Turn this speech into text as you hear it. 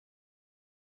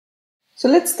So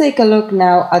let's take a look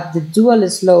now at the dual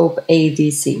slope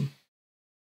ADC.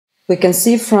 We can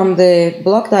see from the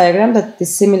block diagram that it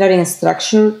is similar in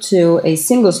structure to a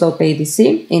single slope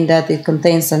ADC in that it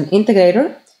contains an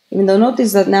integrator, even though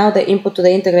notice that now the input to the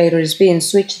integrator is being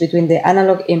switched between the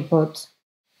analog input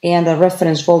and a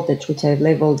reference voltage, which I've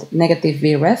labeled negative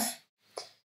Vref.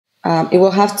 It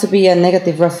will have to be a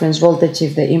negative reference voltage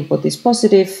if the input is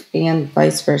positive and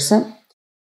vice versa.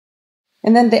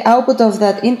 And then the output of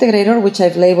that integrator, which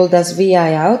I've labeled as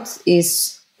VI out,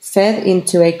 is fed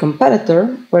into a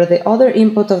comparator where the other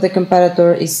input of the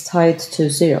comparator is tied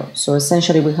to 0. So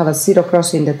essentially we have a zero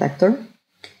crossing detector.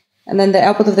 And then the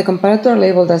output of the comparator,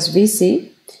 labeled as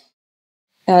VC,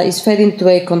 is fed into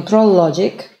a control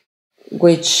logic,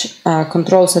 which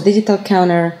controls a digital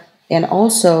counter and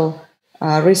also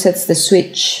resets the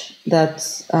switch that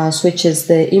switches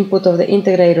the input of the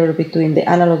integrator between the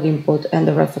analog input and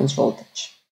the reference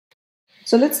voltage.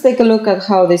 So let's take a look at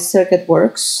how this circuit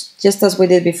works. Just as we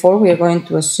did before, we are going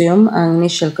to assume an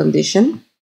initial condition.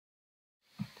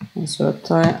 And so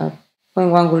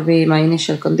point 1 will be my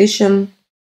initial condition,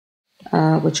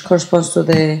 which corresponds to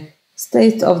the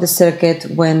state of the circuit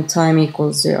when time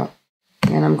equals 0.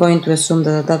 And I'm going to assume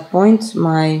that at that point,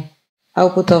 my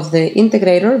output of the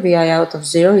integrator, VI out of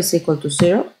 0, is equal to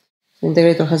 0. The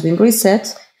integrator has been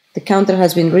reset. The counter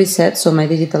has been reset, so my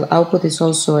digital output is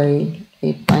also a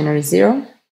binary 0.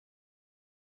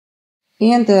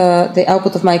 And the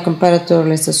output of my comparator,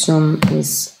 let's assume,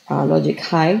 is logic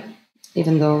high,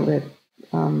 even though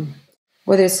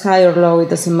whether it's high or low,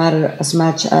 it doesn't matter as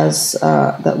much as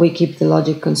that we keep the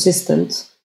logic consistent.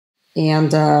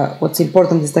 And what's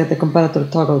important is that the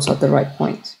comparator toggles at the right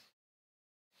point.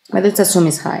 But let's assume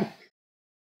it's high.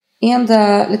 And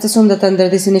let's assume that under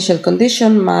this initial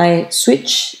condition, my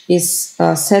switch is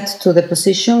set to the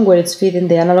position where it's feeding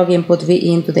the analog input V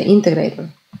in to the integrator.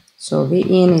 So V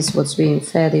in is what's being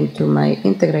fed into my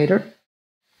integrator.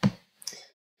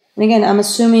 And again, I'm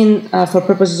assuming for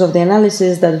purposes of the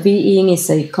analysis that V in is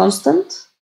a constant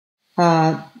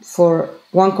for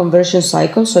one conversion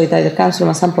cycle. So it either comes from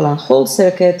a sample and hold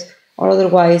circuit, or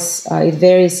otherwise it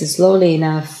varies slowly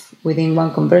enough within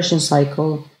one conversion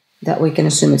cycle that we can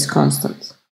assume it's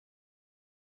constant.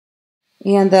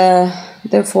 And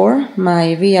therefore,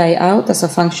 my VI out as a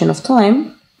function of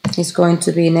time is going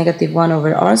to be negative 1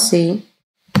 over RC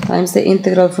times the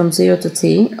integral from 0 to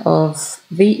t of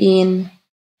V in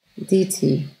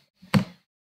dt,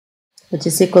 which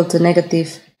is equal to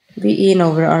negative V in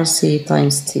over RC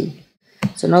times t.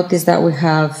 So notice that we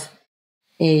have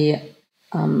a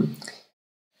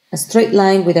straight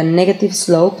line with a negative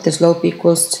slope. The slope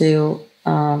equals to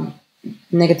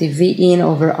negative V in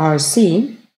over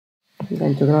RC. I'm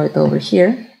going to draw it over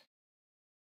here.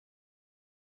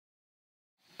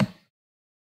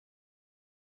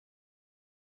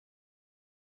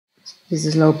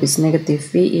 This slope is negative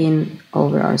V in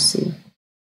over RC.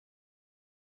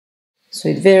 So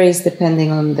it varies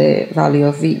depending on the value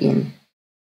of V in.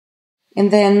 And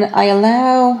then I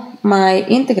allow my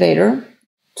integrator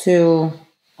to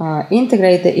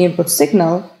integrate the input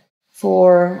signal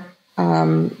for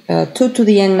 2 to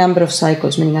the n number of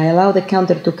cycles, meaning I allow the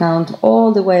counter to count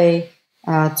all the way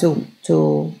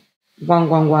to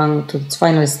 111 to its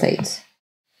final state.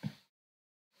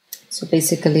 So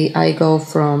basically I go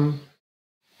from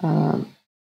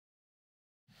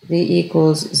D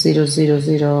equals 0, 0,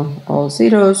 0, all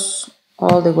zeros,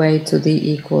 all the way to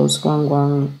D equals 1,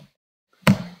 1,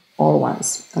 all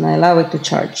ones, and I allow it to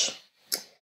charge.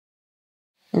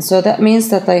 And so that means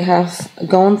that I have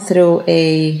gone through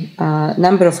a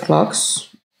number of clocks,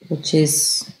 which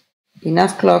is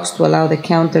enough clocks to allow the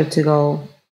counter to go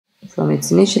from its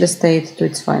initial state to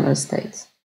its final state.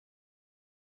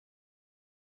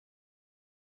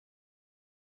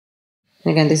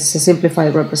 Again, this is a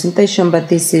simplified representation, but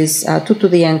this is 2 to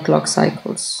the n clock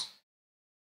cycles.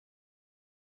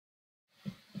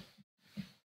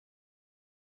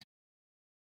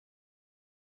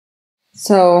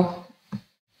 So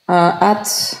at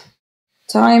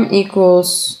time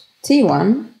equals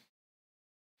t1,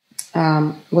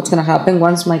 what's going to happen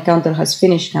once my counter has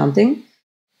finished counting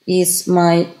is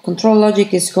my control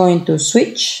logic is going to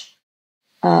switch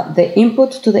the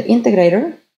input to the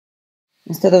integrator.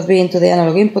 Instead of being to the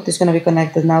analog input, it's going to be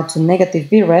connected now to negative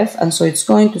Vref, and so it's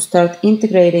going to start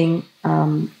integrating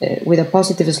with a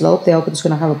positive slope. The output is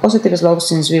going to have a positive slope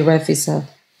since Vref is a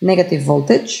negative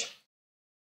voltage.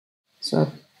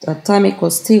 So at time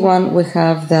equals t1, we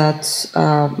have that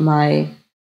my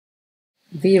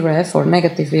Vref, or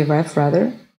negative Vref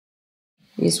rather,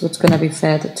 is what's going to be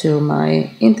fed to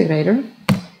my integrator.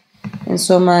 And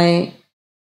so my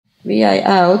Vi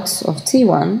out of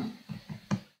t1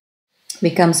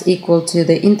 becomes equal to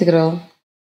the integral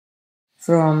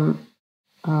from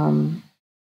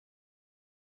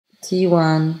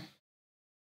t1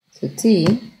 to t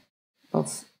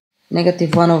of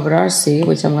 -1 over rc,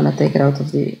 which I'm going to take it out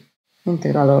of the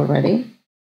integral already,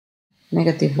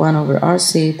 -1 over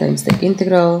rc times the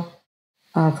integral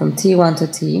from t1 to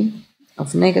t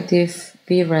of negative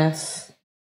vref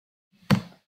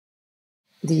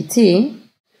dt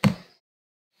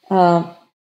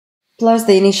plus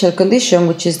the initial condition,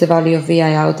 which is the value of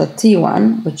vi out at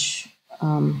t1, which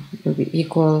will be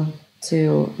equal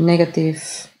to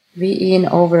negative v in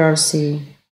over rc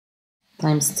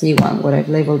times t1, what I've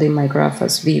labeled in my graph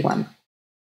as v1.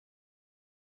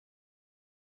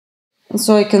 And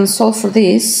so I can solve for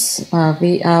this.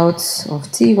 V out of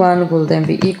t1 will then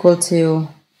be equal to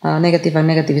negative and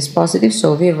negative is positive,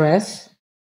 so vref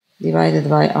divided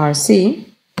by rc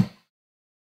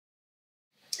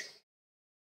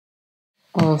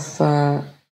of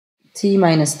t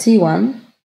minus t1,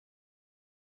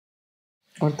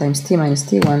 or times t minus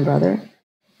t1 rather,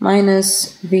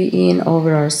 minus v in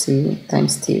over rc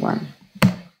times t1.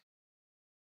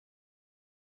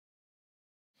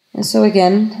 And so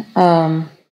again,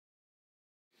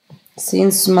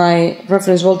 since my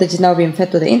reference voltage is now being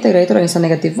fed to the integrator and it's a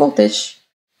negative voltage,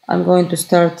 I'm going to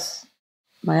start,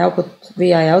 my output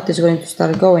vi out is going to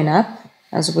start going up,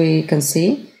 as we can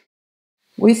see,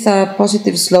 with a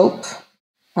positive slope,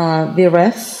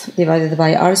 vref divided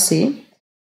by rc.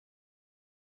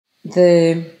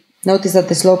 Notice that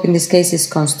the slope in this case is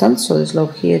constant, so the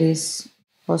slope here is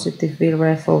positive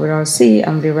vref over rc,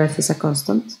 and vref is a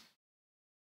constant.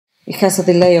 It has a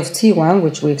delay of t1,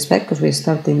 which we expect because we're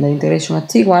starting the integration at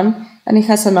t1, and it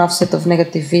has an offset of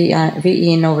negative v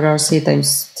in over rc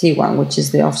times t1, which is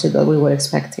the offset that we were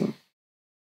expecting.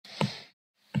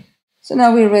 So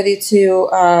now we're ready to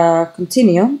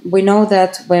continue. We know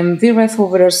that when vref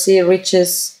over rc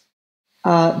reaches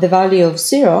the value of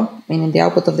 0, meaning the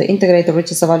output of the integrator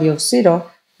reaches a value of 0,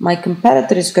 my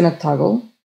comparator is going to toggle.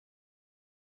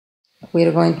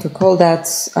 We're going to call that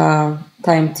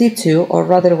time t2, or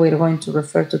rather we're going to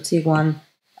refer to t1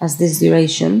 as this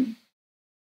duration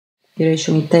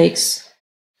it takes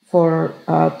for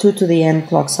 2 to the n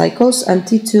clock cycles, and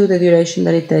t2 the duration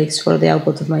that it takes for the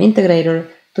output of my integrator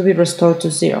to be restored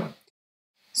to 0.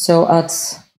 So at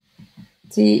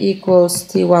t equals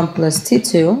t1 plus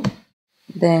t2,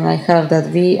 then I have that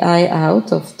vi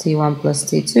out of t1 plus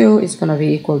t2 is going to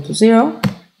be equal to 0,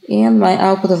 and my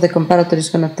output of the comparator is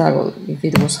going to toggle. If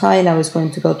it was high, now it's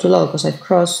going to go to low because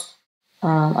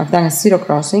I've done a 0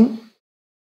 crossing.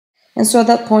 And so at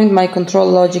that point, my control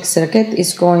logic circuit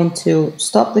is going to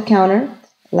stop the counter,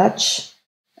 latch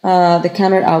the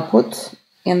counter output,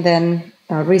 and then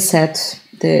reset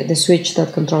the switch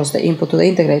that controls the input to the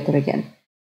integrator again.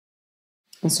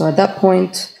 And so at that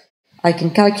point, I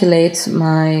can calculate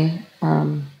my,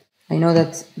 I know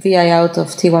that vi out of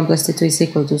t1 plus t2 is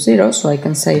equal to 0, so I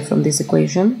can say from this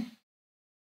equation,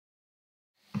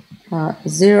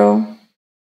 0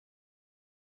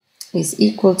 is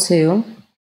equal to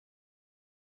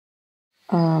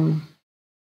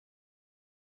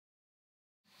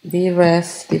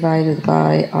vref divided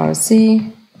by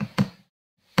rc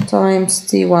times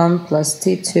t1 plus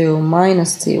t2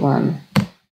 minus t1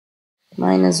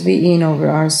 minus v in over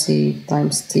rc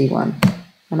times t1.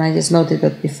 And I just noted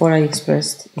that before I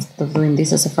expressed, instead of doing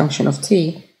this as a function of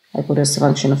t, I put it as a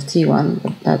function of t1,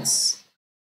 but that's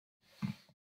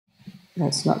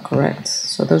not correct.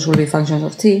 So those will be functions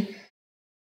of t.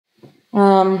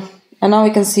 And now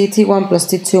we can see t1 plus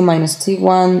t2 minus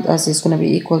t1 as is going to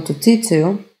be equal to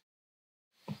t2.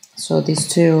 So these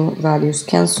two values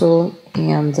cancel,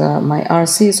 and my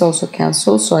rc is also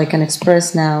cancelled, so I can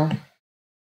express now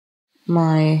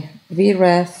my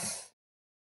vref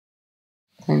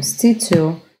times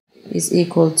t2 is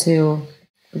equal to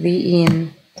v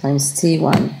in times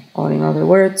t1, or in other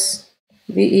words,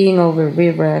 v in over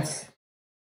vref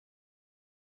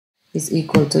is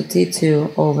equal to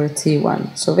t2 over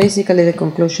t1. So basically the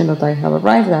conclusion that I have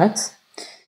arrived at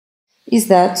is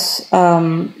that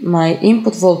my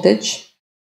input voltage,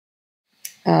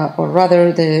 or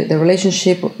rather the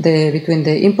relationship between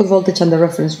the input voltage and the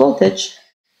reference voltage,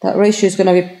 that ratio is going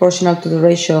to be proportional to the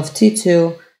ratio of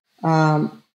t2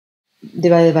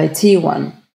 divided by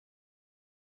t1.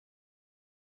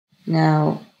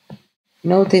 Now,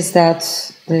 notice that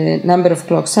the number of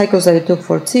clock cycles that it took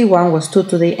for t1 was 2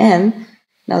 to the n.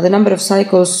 Now, the number of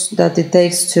cycles that it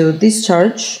takes to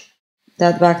discharge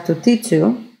that back to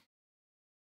t2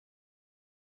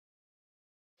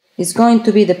 is going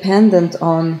to be dependent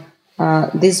on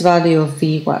this value of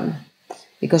v1.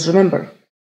 Because remember,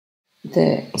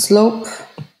 the slope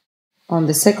on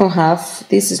the second half,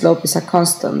 this slope is a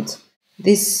constant.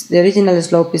 The original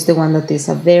slope is the one that is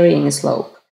a varying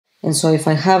slope. And so if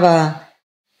I have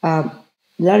a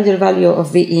larger value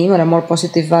of V in or a more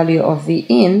positive value of V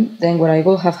in, then what I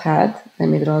will have had, let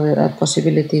me draw that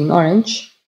possibility in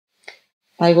orange,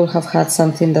 I will have had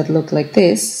something that looked like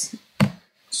this.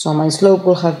 So my slope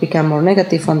will have become more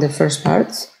negative on the first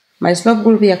part. My slope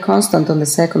will be a constant on the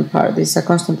second part. This is a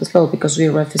constant slope because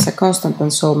Vref is a constant,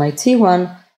 and so my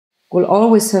T1 will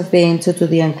always have been 2 to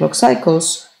the n clock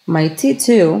cycles. My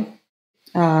T2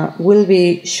 will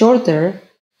be shorter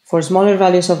for smaller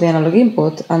values of the analog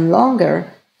input and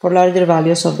longer for larger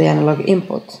values of the analog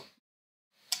input.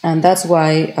 And that's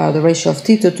why the ratio of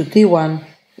T2 to T1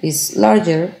 is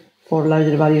larger for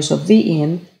larger values of V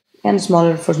in and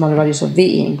smaller for smaller values of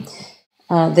V in.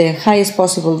 The highest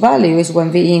possible value is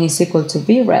when V in is equal to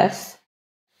Vref,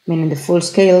 meaning the full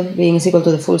scale, V in is equal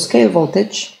to the full scale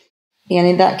voltage, and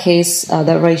in that case,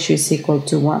 the ratio is equal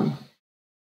to 1.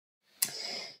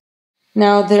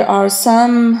 Now, there are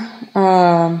some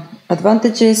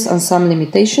advantages and some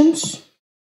limitations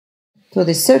to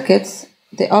this circuit.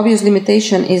 The obvious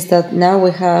limitation is that now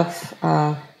we have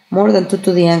more than 2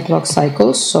 to the n clock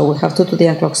cycles, so we have 2 to the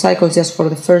n clock cycles just for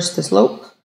the first slope.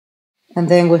 And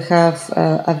then we have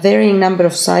a varying number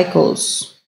of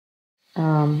cycles.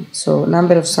 So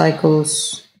number of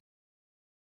cycles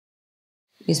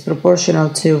is proportional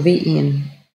to V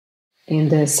in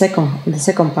the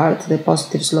second part, the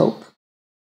positive slope.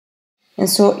 And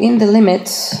so in the limit,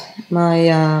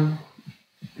 my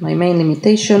main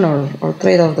limitation or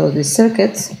trade-off of this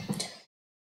circuit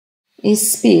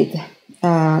is speed.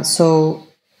 So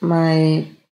my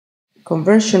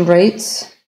conversion rate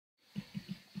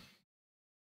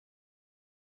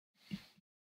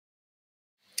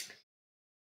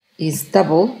is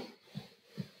double,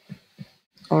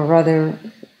 or rather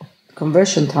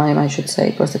conversion time, I should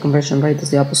say, because the conversion rate is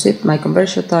the opposite. My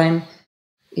conversion time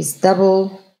is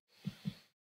double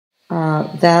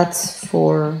that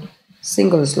for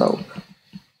single slope.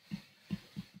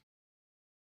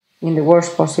 In the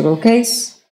worst possible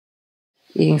case,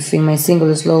 if in my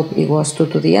single slope it was 2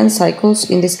 to the n cycles,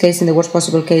 in this case, in the worst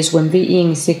possible case, when V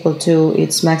in is equal to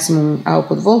its maximum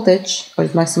output voltage or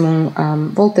its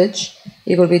maximum voltage,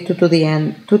 it will be 2 to the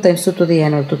n, 2 times 2 to the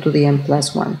n or 2 to the n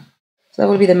plus 1. So that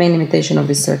will be the main limitation of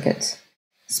this circuit.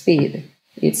 Speed.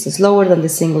 It's slower than the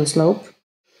single slope.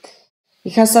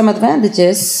 It has some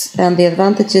advantages, and the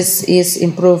advantages is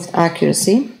improved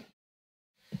accuracy.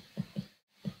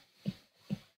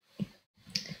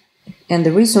 And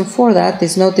the reason for that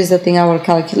is, notice that in our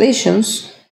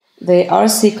calculations, the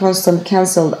RC constant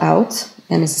cancelled out,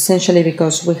 and it's essentially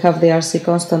because we have the RC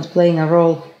constant playing a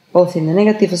role both in the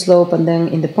negative slope and then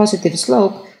in the positive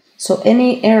slope. So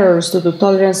any errors due to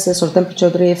tolerances or temperature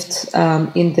drift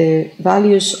in the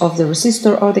values of the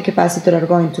resistor or the capacitor are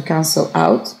going to cancel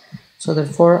out. So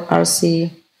therefore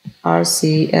RC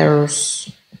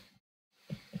errors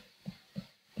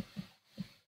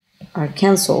are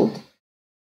cancelled.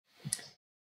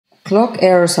 Clock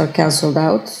errors are cancelled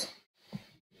out.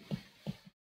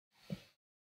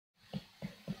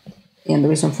 And the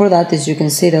reason for that is you can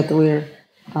see that we're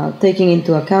taking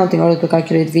into account, in order to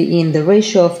calculate V in, the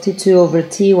ratio of T2 over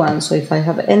T1. So if I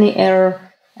have any error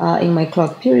in my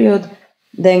clock period,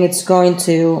 then it's going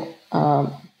to,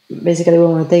 basically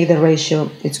when we take the ratio,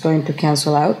 it's going to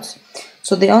cancel out.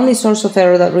 So the only source of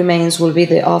error that remains will be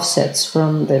the offsets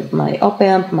from my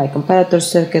op-amp, my comparator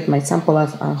circuit, my sample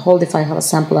and hold if I have a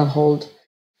sample and hold.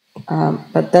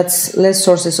 But that's less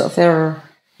sources of error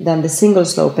than the single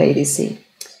slope ADC.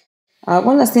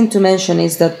 One last thing to mention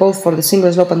is that both for the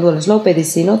single slope and dual slope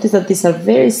ADC, notice that these are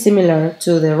very similar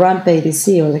to the ramp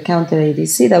ADC or the counter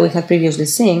ADC that we had previously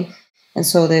seen. And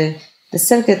so the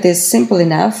circuit is simple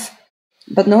enough.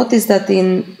 But notice that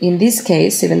in this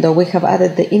case, even though we have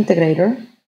added the integrator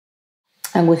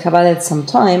and we have added some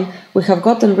time, we have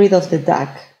gotten rid of the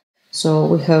DAC. So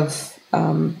we have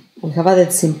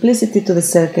added simplicity to the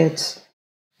circuit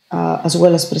as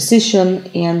well as precision,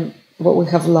 and what we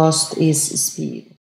have lost is speed.